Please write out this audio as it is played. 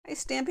Hi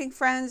stamping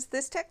friends,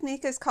 this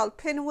technique is called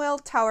Pinwheel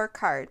Tower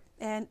Card,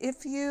 and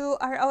if you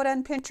are out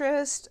on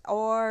Pinterest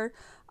or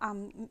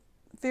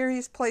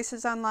various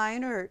places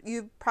online, or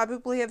you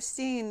probably have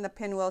seen the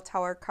Pinwheel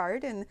Tower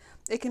Card, and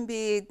it can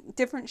be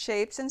different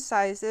shapes and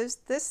sizes.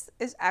 This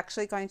is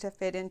actually going to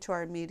fit into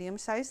our medium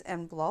size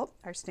envelope,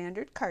 our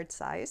standard card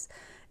size,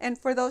 and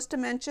for those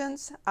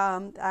dimensions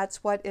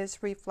that's what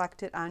is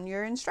reflected on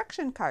your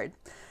instruction card.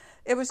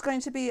 It was going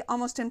to be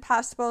almost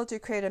impossible to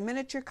create a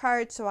miniature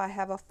card, so I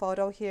have a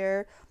photo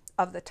here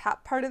of the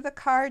top part of the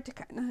card to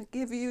kind of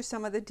give you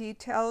some of the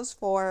details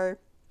for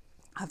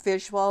a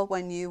visual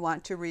when you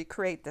want to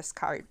recreate this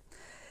card.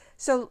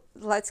 So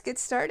let's get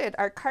started.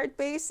 Our card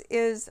base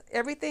is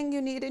everything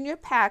you need in your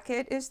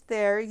packet is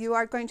there. You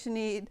are going to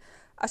need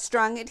a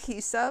strong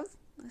adhesive,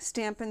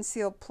 Stampin'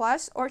 Seal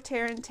Plus or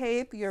tear and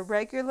tape, your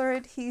regular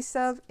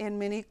adhesive, and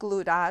mini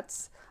glue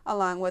dots,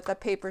 along with the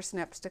paper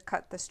snips to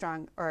cut the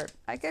strong, or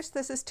I guess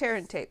this is tear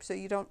and tape, so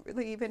you don't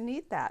really even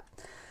need that.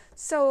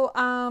 So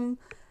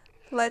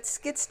let's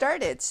get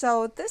started.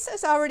 So this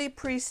is already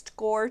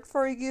pre-scored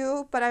for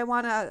you, but I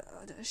want to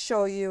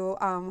show you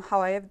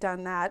how I have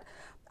done that.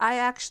 I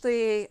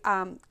actually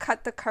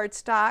cut the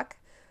cardstock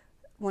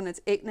when it's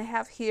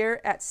 8.5 here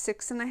at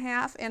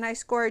 6.5, and I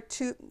scored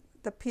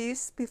the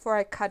piece before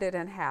I cut it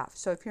in half.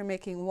 So if you're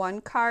making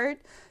one card,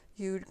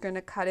 you're going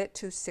to cut it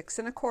to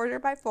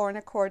 6.25 by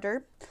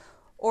 4.25,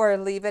 or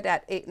leave it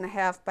at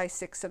 8.5 by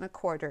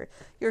 6.25.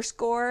 Your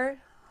score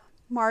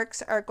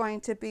marks are going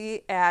to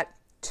be at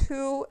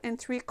 2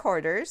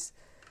 3/4,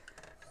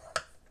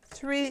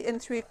 3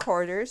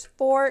 3/4,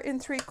 4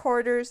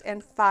 3/4,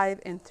 and 5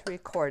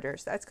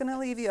 3/4. That's going to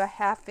leave you a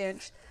 1/2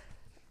 inch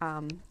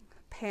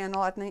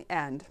panel at the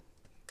end.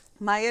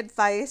 My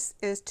advice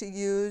is to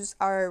use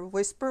our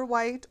Whisper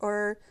White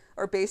or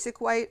Basic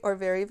White or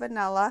Very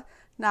Vanilla,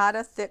 not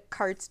a thick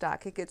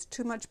cardstock. It gets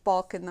too much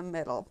bulk in the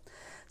middle.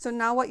 So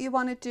now what you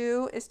want to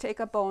do is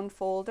take a bone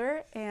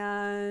folder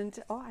and,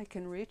 oh, I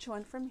can reach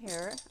one from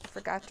here. I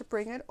forgot to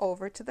bring it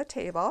over to the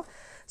table.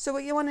 So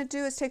what you want to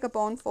do is take a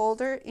bone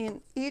folder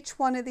in each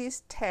one of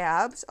these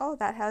tabs. Oh,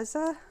 that has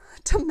a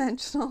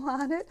dimensional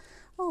on it.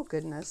 Oh,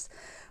 goodness.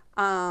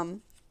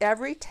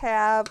 Every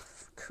tab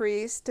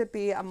crease to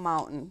be a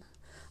mountain.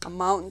 A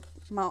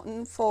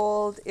mountain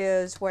fold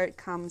is where it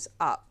comes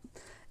up.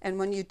 And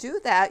when you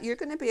do that, you're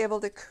going to be able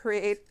to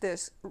create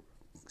this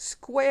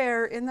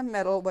square in the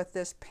middle with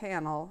this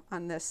panel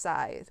on this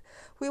side.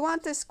 We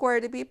want this square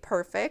to be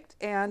perfect,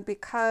 and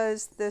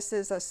because this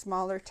is a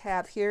smaller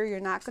tab here, you're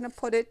not going to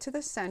put it to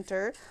the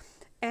center,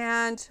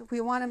 and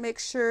we want to make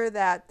sure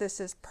that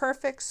this is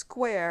perfect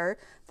square,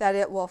 that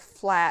it will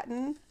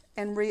flatten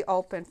and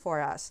reopen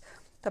for us.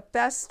 The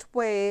best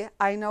way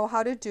I know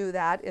how to do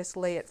that is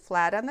lay it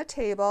flat on the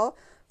table,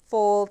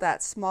 fold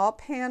that small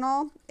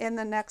panel and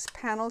the next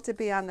panel to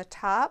be on the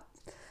top.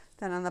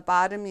 Then on the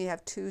bottom you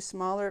have two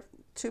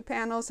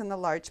panels and the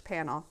large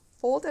panel.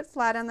 Fold it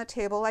flat on the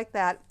table like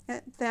that,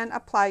 and then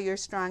apply your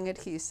strong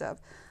adhesive.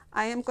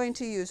 I am going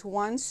to use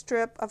one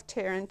strip of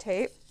tear and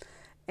tape,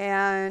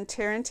 and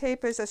tear and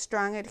tape is a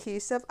strong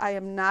adhesive. I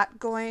am not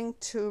going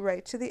to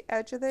right to the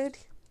edge of the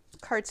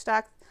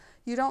cardstock.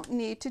 You don't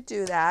need to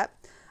do that.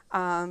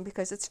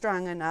 Because it's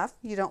strong enough.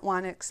 You don't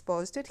want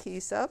exposed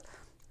adhesive.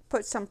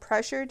 Put some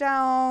pressure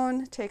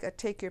down,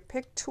 take your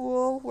pick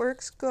tool,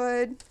 works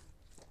good,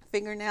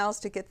 fingernails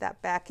to get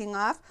that backing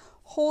off.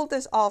 Hold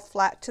this all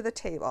flat to the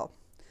table.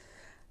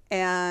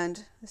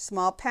 And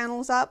small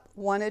panels up,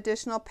 one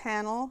additional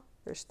panel.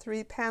 There's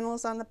 3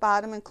 panels on the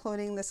bottom,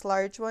 including this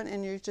large one,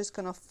 and you're just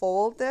going to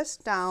fold this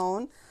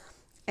down,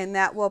 and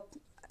that will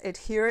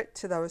adhere it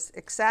to those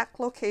exact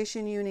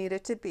location you need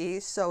it to be,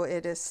 so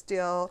it is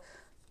still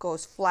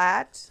goes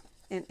flat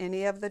in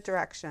any of the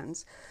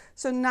directions.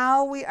 So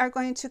now we are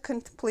going to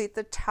complete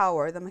the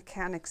tower, the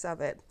mechanics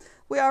of it.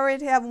 We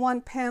already have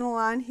one panel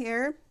on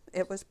here.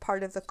 It was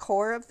part of the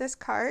core of this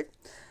card.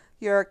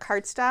 Your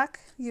cardstock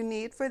you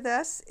need for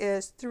this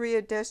is 3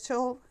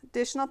 additional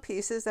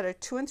pieces that are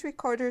 2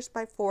 3/4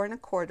 by 4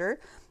 1/4,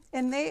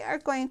 and they are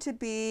going to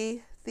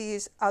be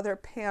these other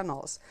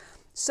panels.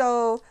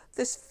 So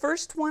this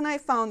first one I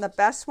found, the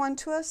best one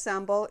to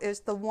assemble, is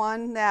the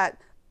one that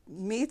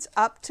meets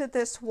up to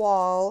this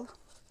wall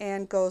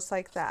and goes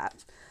like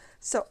that.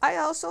 So I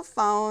also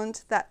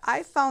found that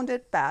I found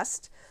it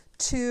best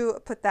to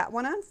put that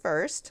one on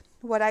first.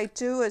 What I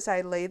do is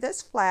I lay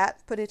this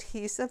flat, put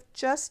adhesive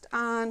just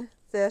on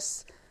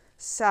this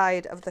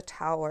side of the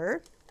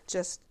tower,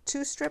 just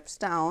 2 strips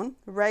down,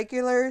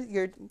 regular,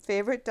 your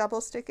favorite double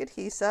stick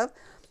adhesive.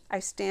 I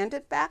stand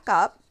it back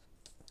up,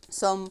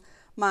 so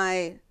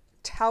my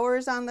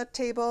tower's on the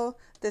table,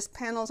 this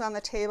panel's on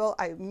the table,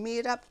 I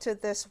meet up to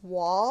this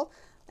wall,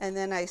 and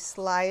then I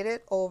slide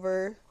it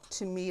over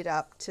to meet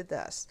up to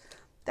this.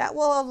 That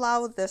will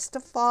allow this to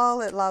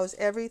fall. It allows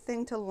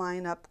everything to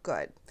line up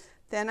good.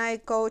 Then I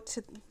go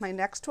to my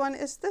next one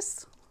is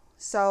this.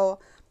 So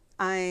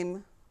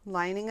I'm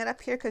lining it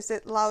up here because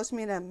it allows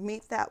me to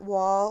meet that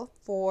wall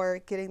for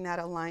getting that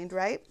aligned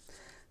right.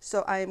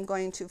 So I'm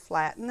going to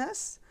flatten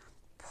this,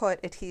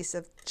 put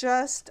adhesive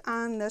just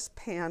on this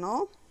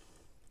panel,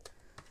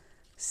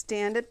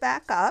 stand it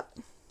back up,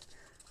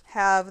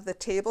 have the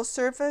table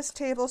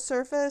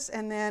surface,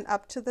 and then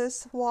up to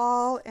this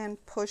wall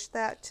and push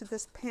that to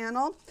this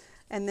panel.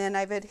 And then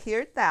I've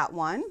adhered that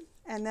one.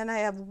 And then I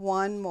have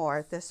one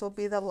more. This will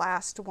be the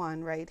last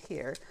one right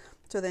here.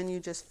 So then you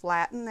just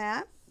flatten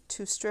that,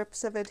 2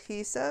 strips of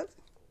adhesive.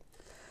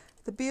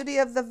 The beauty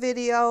of the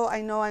video,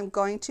 I know I'm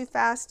going too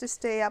fast to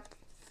stay up,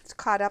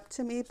 caught up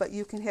to me, but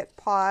you can hit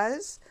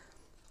pause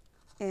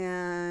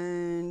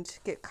and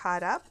get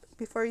caught up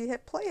before you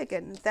hit play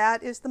again.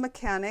 That is the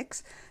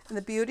mechanics. And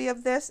the beauty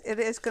of this, it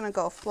is going to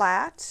go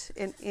flat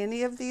in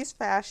any of these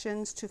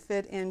fashions to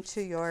fit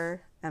into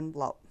your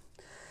envelope.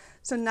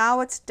 So now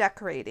it's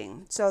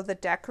decorating. So the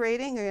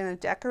decorating, you're going to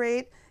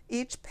decorate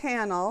each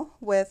panel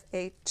with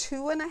a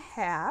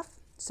 2.5.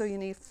 So you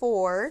need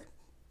 4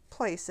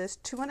 places,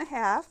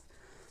 2.5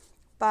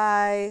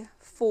 by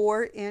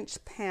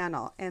 4-inch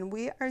panel. And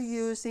we are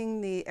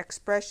using the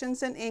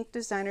Expressions in Ink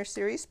Designer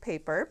Series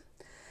paper.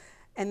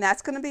 And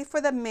that's going to be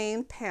for the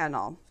main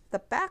panel. The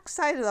back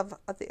side of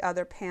the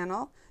other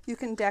panel, you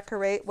can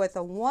decorate with a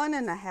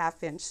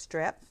 1.5-inch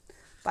strip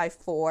by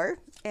 4.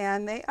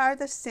 And they are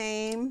the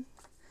same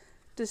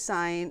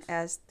design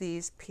as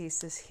these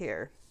pieces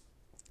here.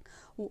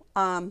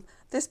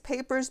 This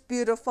paper is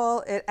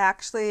beautiful. It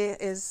actually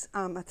is,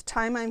 at the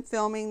time I'm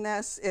filming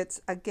this,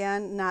 it's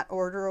again not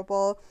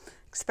orderable.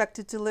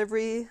 Expected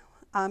delivery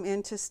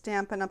into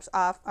Stampin' Up's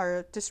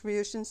our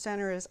distribution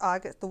center is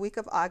the week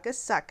of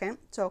August 2nd.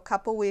 So a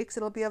couple weeks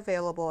it'll be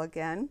available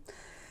again.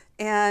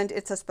 And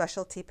it's a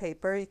specialty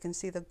paper. You can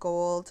see the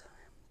gold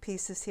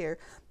pieces here,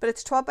 but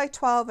it's 12 by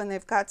 12, and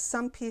they've got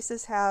some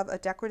pieces have a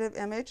decorative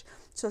image.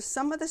 So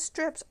some of the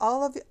strips,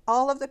 all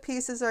of the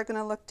pieces are going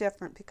to look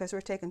different because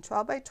we're taking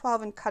 12 by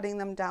 12 and cutting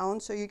them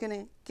down. So you're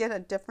going to get a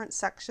different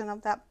section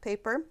of that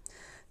paper.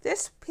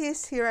 This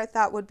piece here I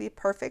thought would be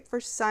perfect for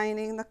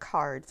signing the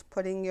cards,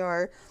 putting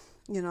your,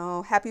 you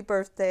know, happy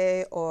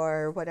birthday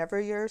or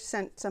whatever your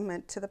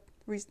sentiment to the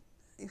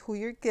who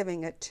you're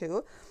giving it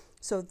to.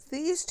 So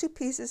these 2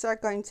 pieces are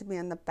going to be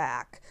in the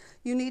back.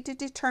 You need to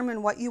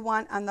determine what you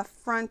want on the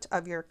front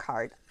of your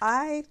card.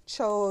 I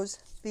chose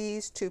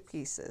these 2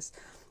 pieces.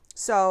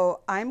 So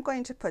I'm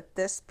going to put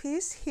this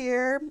piece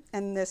here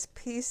and this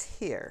piece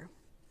here.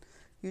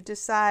 You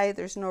decide,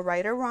 there's no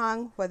right or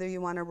wrong, whether you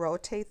want to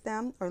rotate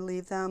them or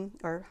leave them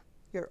or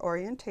your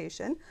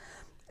orientation.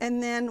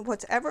 And then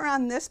whatever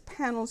on this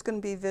panel is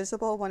going to be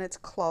visible when it's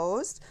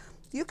closed.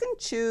 You can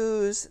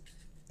choose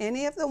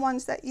any of the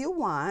ones that you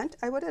want.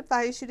 I would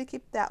advise you to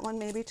keep that one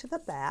maybe to the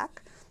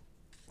back.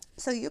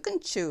 So you can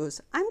choose.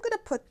 I'm going to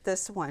put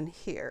this one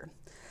here.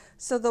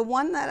 So the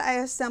one that I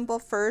assemble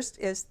first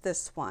is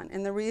this one.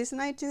 And the reason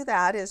I do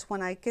that is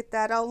when I get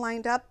that all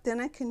lined up,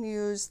 then I can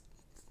use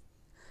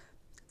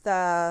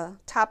the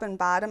top and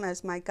bottom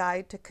as my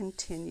guide to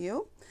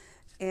continue.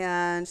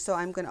 And so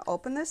I'm going to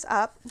open this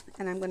up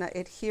and I'm going to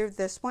adhere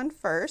this one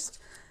first.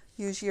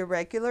 Use your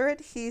regular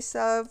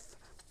adhesive.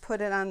 Put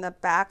it on the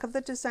back of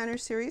the Designer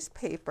Series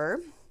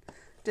paper.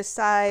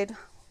 Decide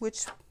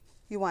which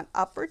you want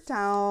up or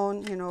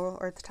down, you know,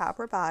 or the top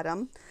or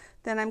bottom.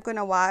 Then I'm going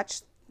to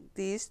watch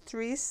these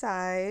 3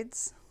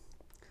 sides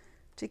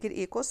to get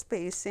equal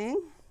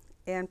spacing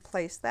and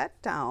place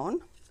that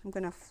down. I'm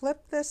going to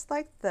flip this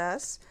like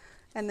this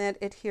and then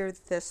adhere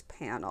this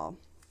panel.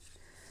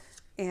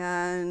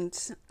 And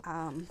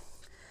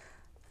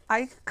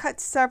I cut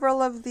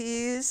several of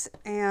these,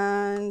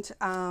 and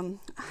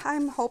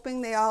I'm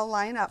hoping they all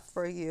line up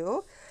for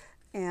you.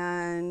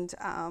 And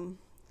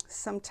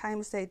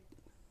sometimes they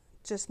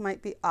just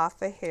might be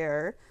off a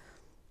hair.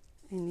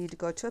 You need to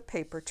go to a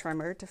paper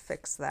trimmer to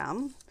fix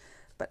them.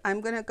 But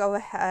I'm going to go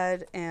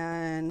ahead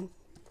and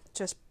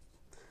just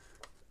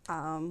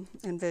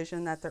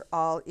envision that they're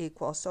all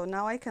equal. So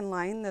now I can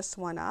line this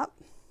one up.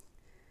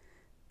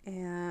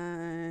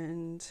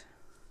 And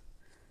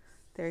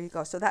there you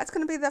go. So that's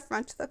going to be the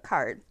front of the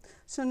card.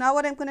 So now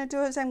what I'm going to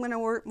do is I'm going to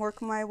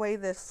work my way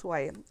this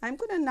way. I'm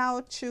going to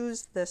now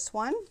choose this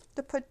one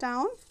to put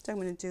down. So I'm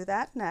going to do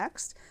that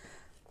next.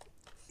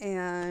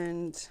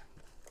 And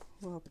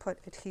we'll put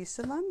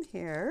adhesive on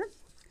here.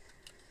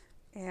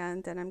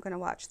 And then I'm going to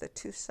watch the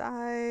 2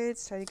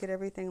 sides, try to get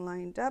everything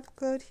lined up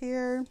good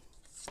here.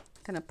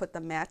 Going to put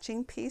the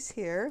matching piece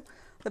here.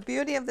 The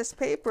beauty of this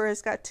paper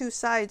is got 2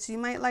 sides. You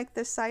might like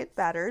this side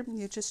better.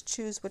 You just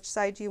choose which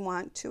side you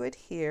want to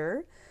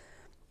adhere.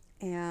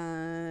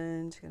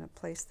 And I'm going to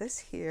place this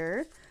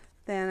here.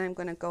 Then I'm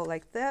going to go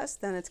like this.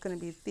 Then it's going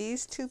to be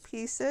these 2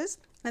 pieces.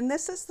 And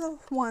this is the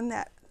one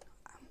that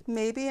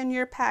maybe in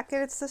your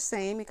packet it's the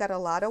same. You got a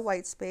lot of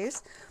white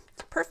space.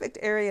 It's a perfect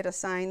area to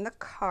sign the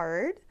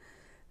card.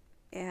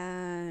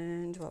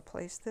 And we'll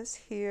place this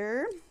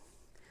here.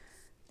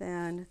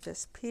 Then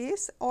this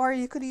piece, or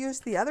you could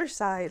use the other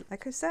side.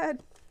 Like I said,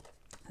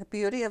 the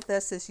beauty of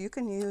this is you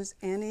can use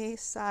any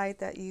side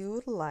that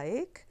you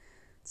like.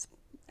 It's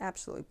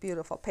absolutely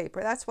beautiful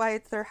paper. That's why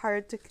it's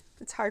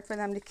hard for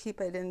them to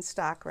keep it in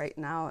stock right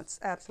now. It's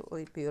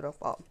absolutely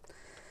beautiful.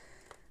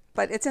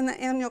 But it's in the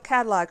annual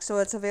catalog, so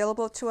it's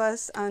available to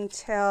us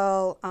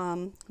until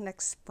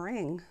next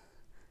spring,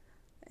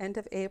 end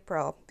of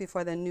April,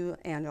 before the new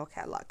annual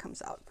catalog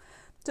comes out.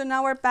 So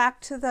now we're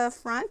back to the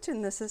front,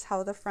 and this is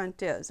how the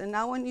front is. And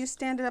now when you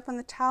stand it up on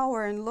the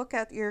tower and look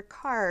at your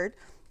card,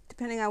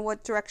 depending on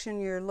what direction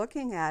you're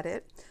looking at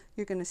it,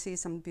 you're going to see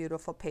some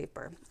beautiful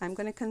paper. I'm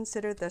going to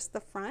consider this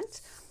the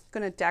front. I'm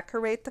going to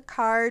decorate the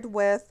card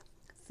with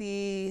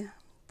the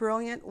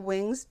Brilliant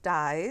Wings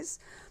dies.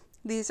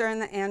 These are in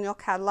the annual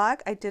catalog.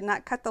 I did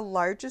not cut the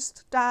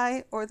largest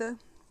die,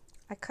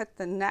 I cut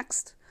the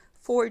next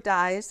 4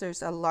 dies.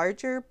 There's a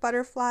larger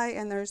butterfly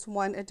and there's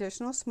one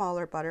additional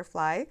smaller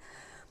butterfly.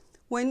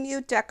 When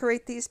you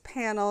decorate these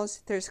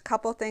panels, there's a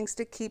couple things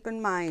to keep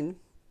in mind.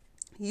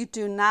 You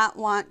do not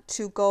want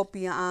to go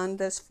beyond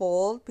this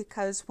fold,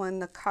 because when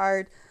the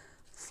card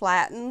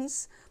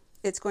flattens,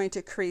 it's going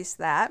to crease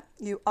that.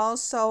 You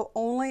also,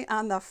 only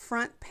on the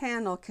front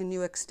panel can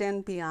you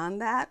extend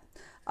beyond that.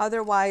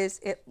 Otherwise,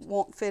 it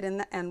won't fit in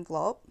the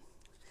envelope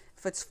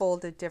if it's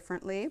folded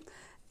differently.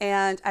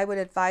 And I would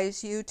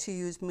advise you to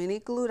use mini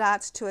glue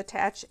dots to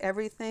attach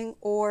everything,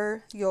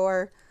 or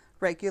your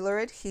regular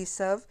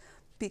adhesive,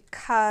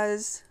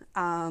 because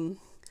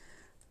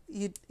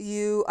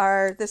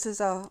this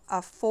is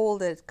a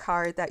folded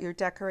card that you're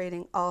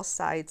decorating all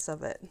sides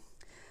of it.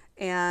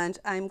 And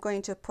I'm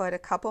going to put a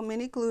couple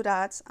mini glue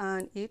dots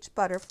on each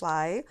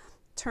butterfly,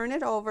 turn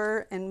it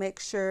over, and make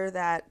sure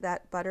that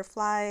that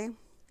butterfly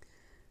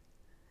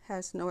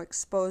has no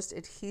exposed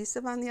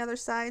adhesive on the other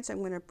side. So I'm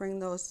going to bring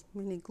those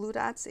mini glue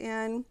dots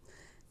in,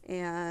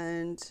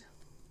 and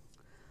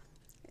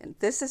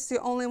this is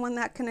the only one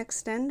that can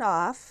extend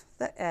off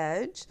the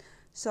edge.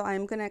 So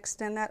I'm going to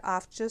extend that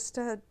off just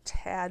a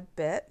tad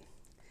bit,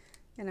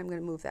 and I'm going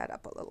to move that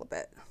up a little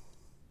bit,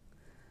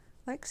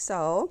 like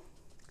so.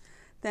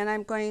 Then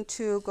I'm going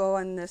to go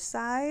on this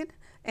side,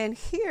 and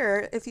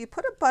here, if you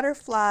put a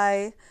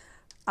butterfly,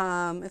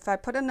 if I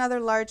put another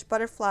large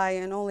butterfly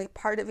and only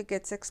part of it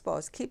gets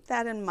exposed, keep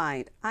that in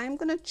mind. I'm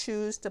going to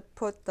choose to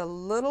put the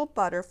little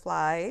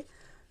butterfly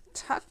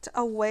tucked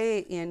away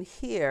in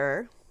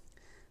here,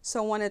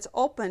 so when it's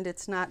opened,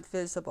 it's not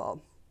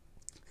visible.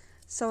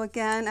 So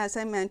again, as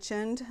I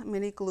mentioned,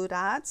 mini glue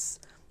dots,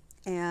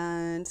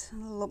 and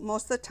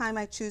most of the time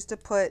I choose to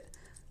put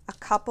a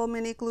couple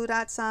mini glue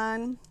dots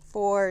on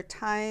for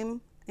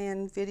time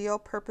and video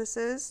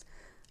purposes.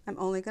 I'm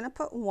only going to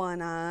put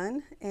one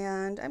on,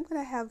 and I'm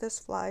going to have this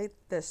fly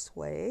this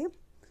way.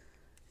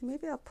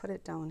 Maybe I'll put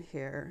it down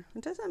here.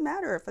 It doesn't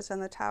matter if it's on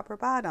the top or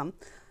bottom,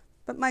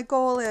 but my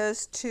goal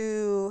is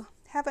to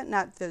have it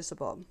not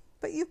visible.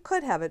 But you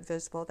could have it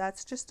visible,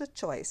 that's just a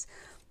choice.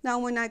 Now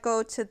when I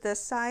go to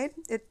this side,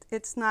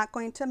 it's not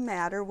going to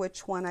matter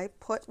which one I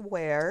put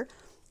where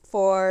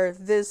for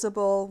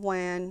visible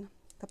when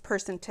the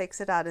person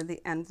takes it out of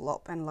the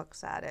envelope and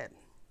looks at it.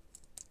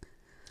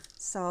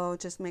 So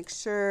just make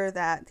sure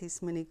that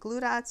these mini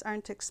glue dots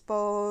aren't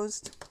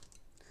exposed.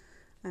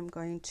 I'm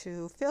going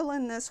to fill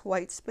in this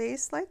white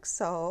space like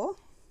so.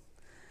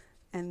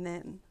 And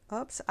then,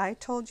 oops, I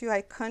told you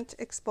I couldn't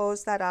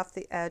expose that off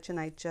the edge, and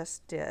I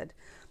just did.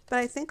 But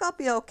I think I'll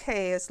be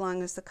okay as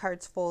long as the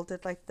card's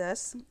folded like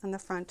this on the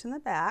front and the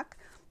back.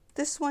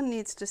 This one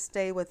needs to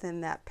stay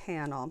within that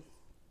panel.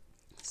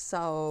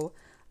 So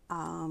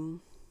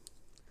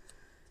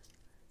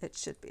it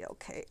should be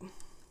okay.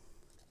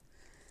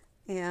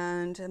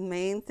 And the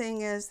main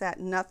thing is that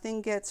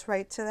nothing gets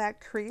right to that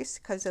crease,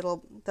 because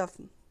the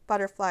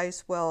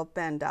butterflies will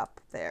bend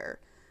up there.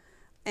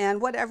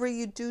 And whatever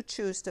you do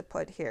choose to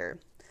put here.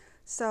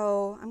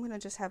 So I'm going to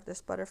just have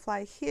this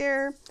butterfly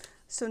here.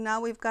 So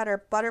now we've got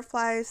our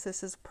butterflies.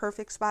 This is a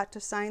perfect spot to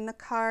sign the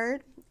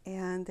card.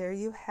 And there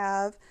you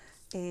have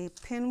a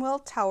Pinwheel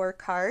Tower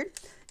card.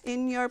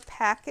 In your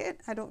packet,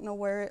 I don't know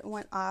where it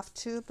went off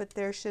to, but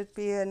there should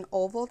be an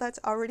oval that's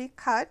already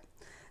cut.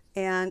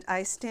 And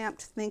I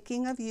stamped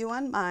Thinking of You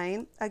on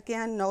mine.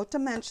 Again, no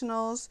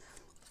dimensionals,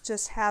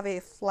 just have a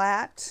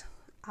flat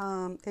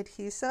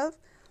adhesive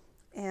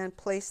and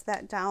place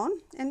that down.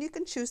 And you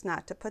can choose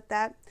not to put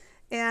that.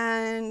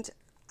 And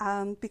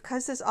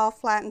because this all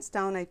flattens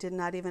down, I did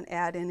not even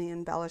add any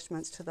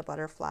embellishments to the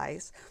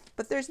butterflies.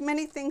 But there's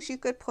many things you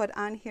could put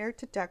on here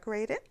to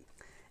decorate it.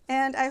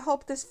 And I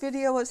hope this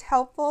video was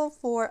helpful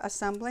for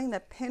assembling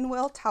the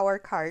Pinwheel Tower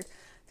card.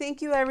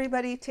 Thank you,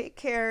 everybody. Take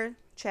care.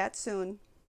 Chat soon.